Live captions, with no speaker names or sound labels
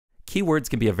Keywords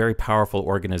can be a very powerful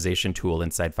organization tool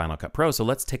inside Final Cut Pro, so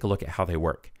let's take a look at how they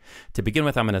work. To begin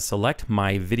with, I'm going to select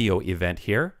my video event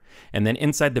here, and then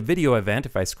inside the video event,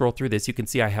 if I scroll through this, you can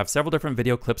see I have several different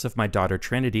video clips of my daughter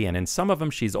Trinity, and in some of them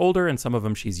she's older and some of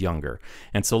them she's younger.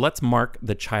 And so let's mark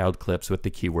the child clips with the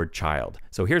keyword child.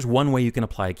 So here's one way you can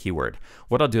apply a keyword.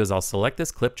 What I'll do is I'll select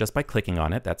this clip just by clicking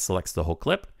on it. That selects the whole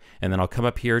clip. And then I'll come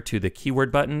up here to the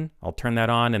keyword button. I'll turn that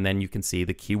on, and then you can see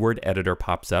the keyword editor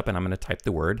pops up, and I'm going to type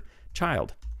the word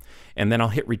child. And then I'll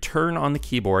hit return on the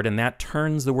keyboard, and that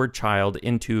turns the word child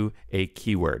into a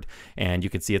keyword. And you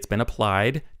can see it's been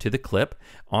applied to the clip.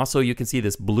 Also, you can see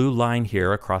this blue line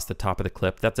here across the top of the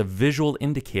clip. That's a visual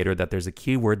indicator that there's a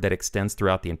keyword that extends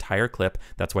throughout the entire clip.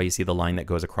 That's why you see the line that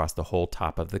goes across the whole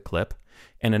top of the clip.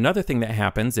 And another thing that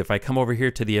happens, if I come over here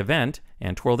to the event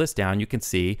and twirl this down, you can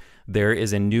see there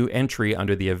is a new entry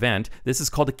under the event. This is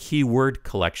called a keyword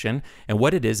collection. And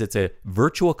what it is, it's a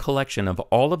virtual collection of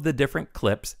all of the different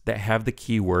clips that have the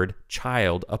keyword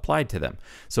child applied to them.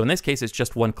 So in this case, it's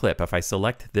just one clip. If I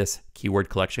select this keyword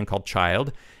collection called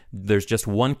child, there's just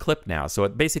one clip now. So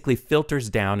it basically filters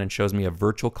down and shows me a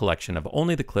virtual collection of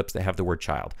only the clips that have the word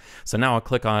child. So now I'll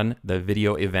click on the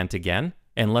video event again.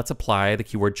 And let's apply the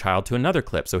keyword child to another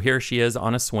clip. So here she is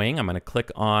on a swing. I'm going to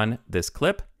click on this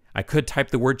clip. I could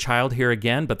type the word child here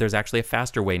again, but there's actually a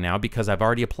faster way now because I've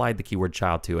already applied the keyword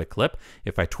child to a clip.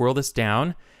 If I twirl this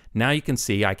down, now you can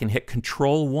see I can hit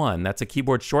Control-1. That's a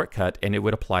keyboard shortcut, and it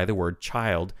would apply the word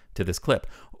child to this clip.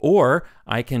 Or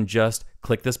I can just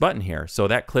click this button here. So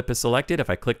that clip is selected. If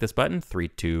I click this button, 3,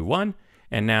 2, 1,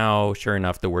 and now sure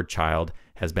enough, the word child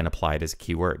has been applied as a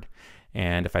keyword.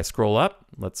 And if I scroll up,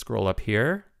 let's scroll up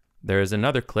here. There's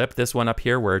another clip, this one up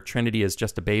here where Trinity is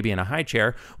just a baby in a high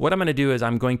chair. What I'm going to do is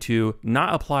I'm going to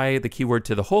not apply the keyword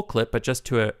to the whole clip, but just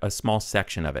to a small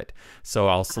section of it. So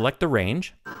I'll select the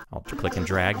range. I'll click and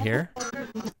drag here.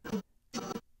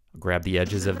 Grab the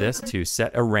edges of this to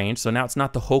set a range. So now it's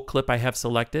not the whole clip I have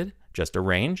selected, just a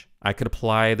range. I could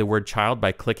apply the word child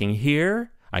by clicking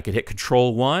here. I could hit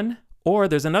Control-1. Or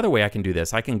there's another way I can do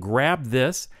this. I can grab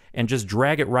this and just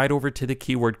drag it right over to the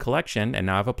keyword collection, and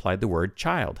now I've applied the word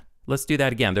child. Let's do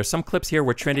that again. There's some clips here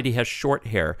where Trinity has short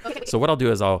hair. So what I'll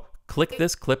do is I'll click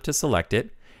this clip to select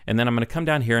it, and then I'm going to come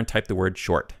down here and type the word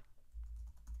short.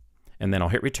 And then I'll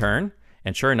hit return,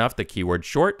 and sure enough, the keyword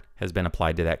short has been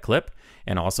applied to that clip.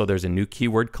 And also there's a new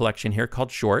keyword collection here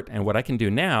called short, and what I can do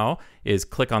now is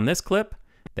click on this clip.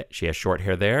 She has short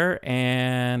hair there,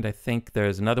 and I think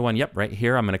there's another one. Yep, right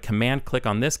here. I'm going to command click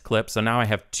on this clip. So now I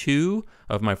have 2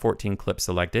 of my 14 clips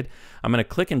selected. I'm going to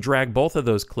click and drag both of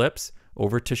those clips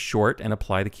over to short and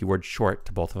apply the keyword short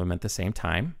to both of them at the same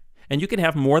time. And you can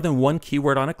have more than one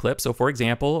keyword on a clip. So for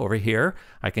example, over here,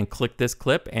 I can click this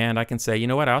clip and I can say, you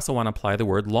know what, I also want to apply the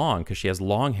word long because she has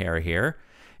long hair here.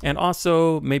 And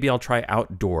also maybe I'll try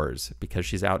outdoors because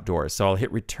she's outdoors. So I'll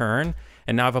hit return.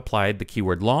 And now I've applied the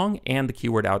keyword long and the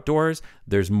keyword outdoors.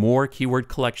 There's more keyword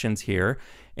collections here.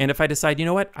 And if I decide, you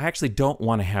know what, I actually don't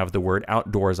want to have the word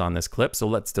outdoors on this clip, so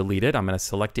let's delete it. I'm going to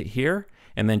select it here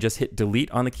and then just hit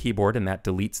delete on the keyboard, and that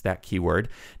deletes that keyword.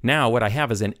 Now what I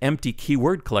have is an empty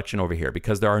keyword collection over here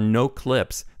because there are no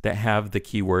clips that have the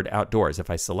keyword outdoors. If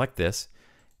I select this,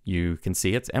 you can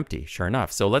see it's empty, sure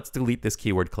enough. So let's delete this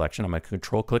keyword collection. I'm going to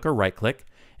control click or right click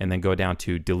and then go down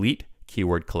to delete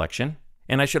keyword collection.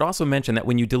 And I should also mention that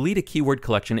when you delete a keyword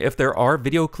collection, if there are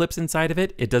video clips inside of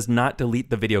it, it does not delete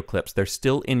the video clips. They're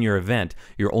still in your event.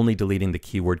 You're only deleting the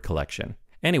keyword collection.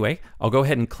 Anyway, I'll go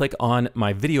ahead and click on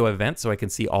my video event so I can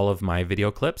see all of my video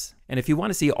clips. And if you want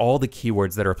to see all the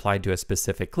keywords that are applied to a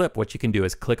specific clip, what you can do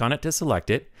is click on it to select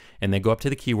it, and then go up to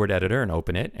the keyword editor and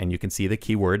open it, and you can see the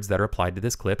keywords that are applied to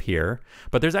this clip here.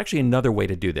 But there's actually another way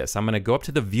to do this. I'm going to go up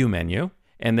to the View menu,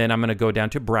 and then I'm going to go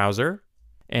down to Browser,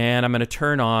 and I'm going to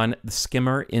turn on the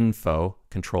skimmer info.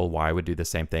 Control-Y would do the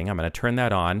same thing. I'm going to turn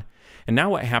that on. And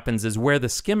now what happens is where the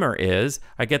skimmer is,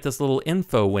 I get this little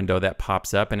info window that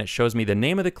pops up, and it shows me the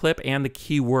name of the clip and the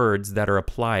keywords that are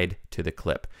applied to the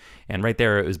clip. And right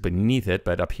there it was beneath it,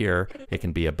 but up here it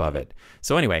can be above it.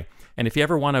 So anyway, and if you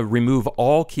ever want to remove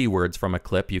all keywords from a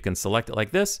clip, you can select it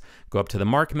like this, go up to the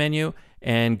Mark menu,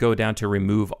 and go down to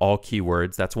remove all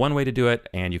keywords. That's one way to do it,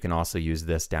 and you can also use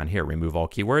this down here, remove all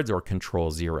keywords or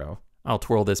Control-0. I'll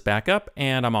twirl this back up,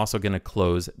 and I'm also going to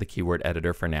close the keyword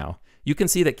editor for now. You can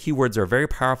see that keywords are a very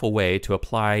powerful way to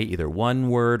apply either one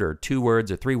word or 2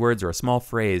 words or 3 words or a small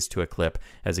phrase to a clip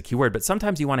as a keyword, but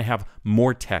sometimes you want to have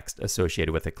more text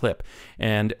associated with a clip.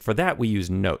 And for that, we use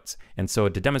notes. And so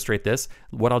to demonstrate this,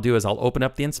 what I'll do is I'll open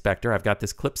up the inspector. I've got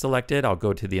this clip selected. I'll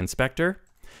go to the inspector.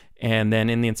 And then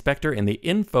in the inspector, in the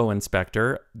info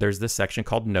inspector, there's this section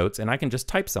called notes, and I can just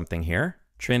type something here.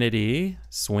 Trinity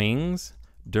swings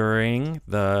during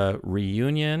the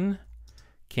reunion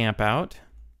campout,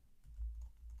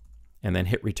 and then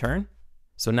hit return.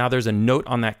 So now there's a note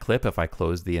on that clip if I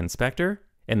close the inspector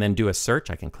and then do a search.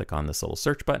 I can click on this little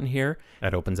search button here.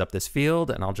 That opens up this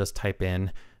field, and I'll just type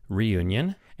in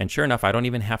reunion. And sure enough, I don't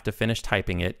even have to finish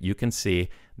typing it. You can see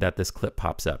that this clip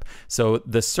pops up. So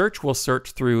the search will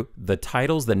search through the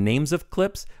titles, the names of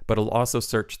clips, but it'll also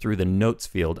search through the notes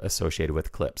field associated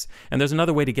with clips. And there's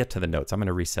another way to get to the notes. I'm going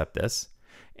to reset this,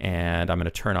 and I'm going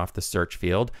to turn off the search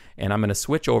field, and I'm going to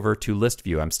switch over to list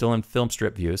view. I'm still in film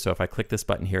strip view, so if I click this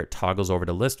button here, it toggles over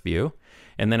to list view.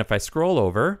 And then if I scroll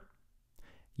over,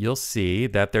 you'll see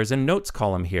that there's a notes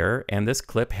column here, and this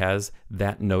clip has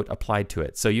that note applied to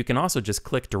it. So you can also just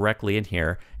click directly in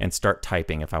here and start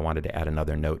typing if I wanted to add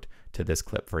another note to this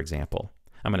clip, for example.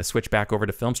 I'm going to switch back over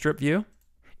to film strip view.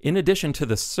 In addition to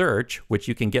the search, which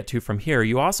you can get to from here,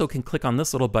 you also can click on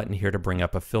this little button here to bring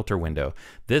up a filter window.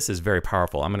 This is very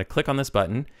powerful. I'm going to click on this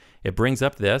button. It brings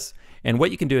up this, and what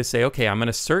you can do is say, okay, I'm going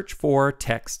to search for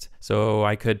text. So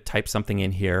I could type something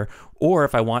in here, or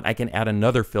if I want, I can add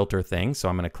another filter thing. So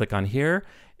I'm going to click on here,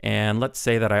 and let's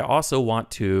say that I also want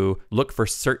to look for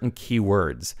certain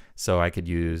keywords. So I could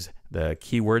use the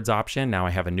keywords option. Now I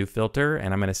have a new filter,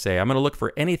 and I'm going to say I'm going to look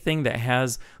for anything that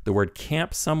has the word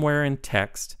camp somewhere in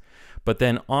text, but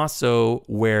then also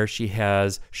where she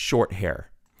has short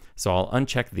hair. So I'll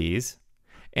uncheck these,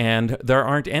 and there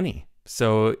aren't any.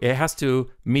 So it has to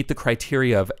meet the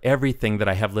criteria of everything that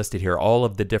I have listed here, all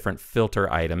of the different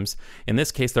filter items. In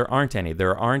this case, there aren't any.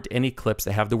 There aren't any clips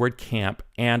that have the word camp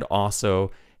and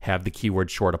also have the keyword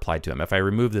short applied to them. If I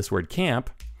remove this word camp,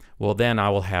 well, then I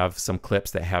will have some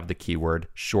clips that have the keyword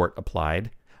short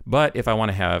applied. But if I want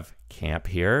to have camp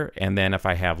here, and then if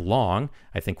I have long,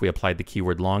 I think we applied the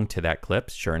keyword long to that clip.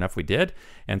 Sure enough, we did.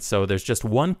 And so there's just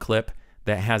one clip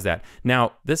that has that.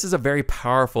 Now, this is a very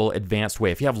powerful, advanced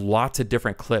way. If you have lots of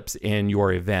different clips in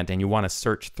your event and you want to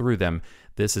search through them,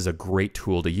 this is a great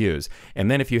tool to use.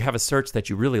 And then if you have a search that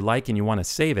you really like and you want to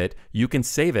save it, you can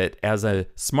save it as a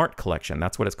smart collection.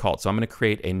 That's what it's called. So I'm going to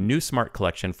create a new smart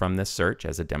collection from this search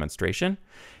as a demonstration.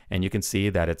 And you can see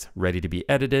that it's ready to be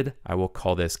edited. I will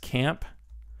call this camp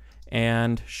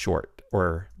and short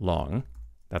or long.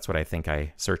 That's what I think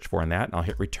I searched for in that. And I'll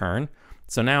hit return.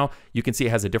 So now you can see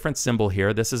it has a different symbol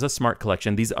here. This is a smart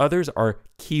collection. These others are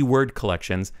keyword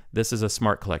collections. This is a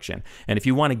smart collection. And if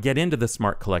you want to get into the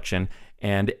smart collection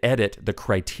and edit the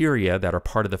criteria that are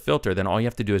part of the filter, then all you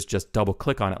have to do is just double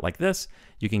click on it like this.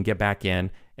 You can get back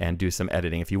in and do some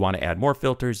editing. If you want to add more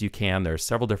filters, you can. There are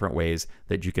several different ways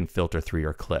that you can filter through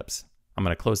your clips. I'm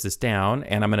going to close this down,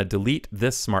 and I'm going to delete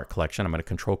this smart collection. I'm going to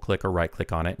control click or right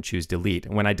click on it and choose delete.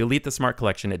 When I delete the smart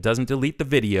collection, it doesn't delete the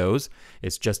videos.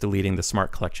 It's just deleting the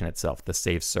smart collection itself, the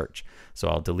save search. So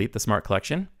I'll delete the smart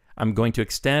collection. I'm going to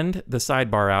extend the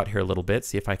sidebar out here a little bit,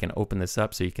 see if I can open this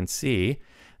up so you can see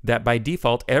that by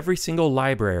default, every single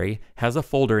library has a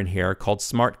folder in here called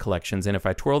Smart Collections. And if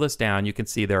I twirl this down, you can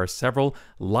see there are several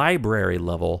library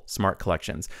level Smart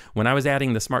Collections. When I was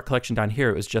adding the Smart Collection down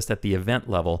here, it was just at the event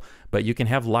level, but you can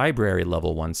have library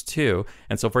level ones too.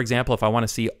 And so for example, if I want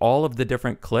to see all of the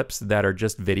different clips that are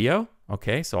just video,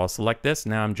 okay, so I'll select this.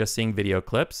 Now I'm just seeing video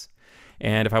clips.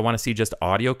 And if I want to see just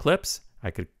audio clips, I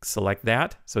could select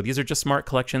that. So these are just Smart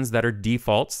Collections that are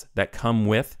defaults that come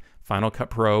with Final Cut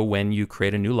Pro when you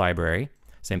create a new library.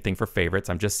 Same thing for favorites.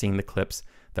 I'm just seeing the clips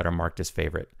that are marked as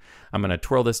favorite. I'm going to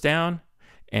twirl this down,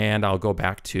 and I'll go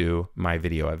back to my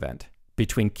video event.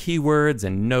 Between keywords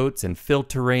and notes and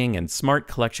filtering and smart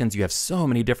collections, you have so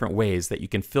many different ways that you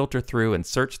can filter through and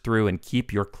search through and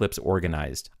keep your clips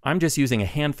organized. I'm just using a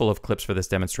handful of clips for this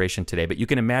demonstration today, but you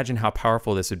can imagine how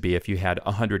powerful this would be if you had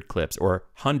 100 clips or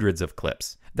hundreds of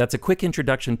clips. That's a quick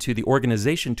introduction to the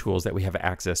organization tools that we have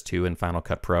access to in Final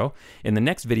Cut Pro. In the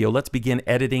next video, let's begin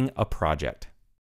editing a project.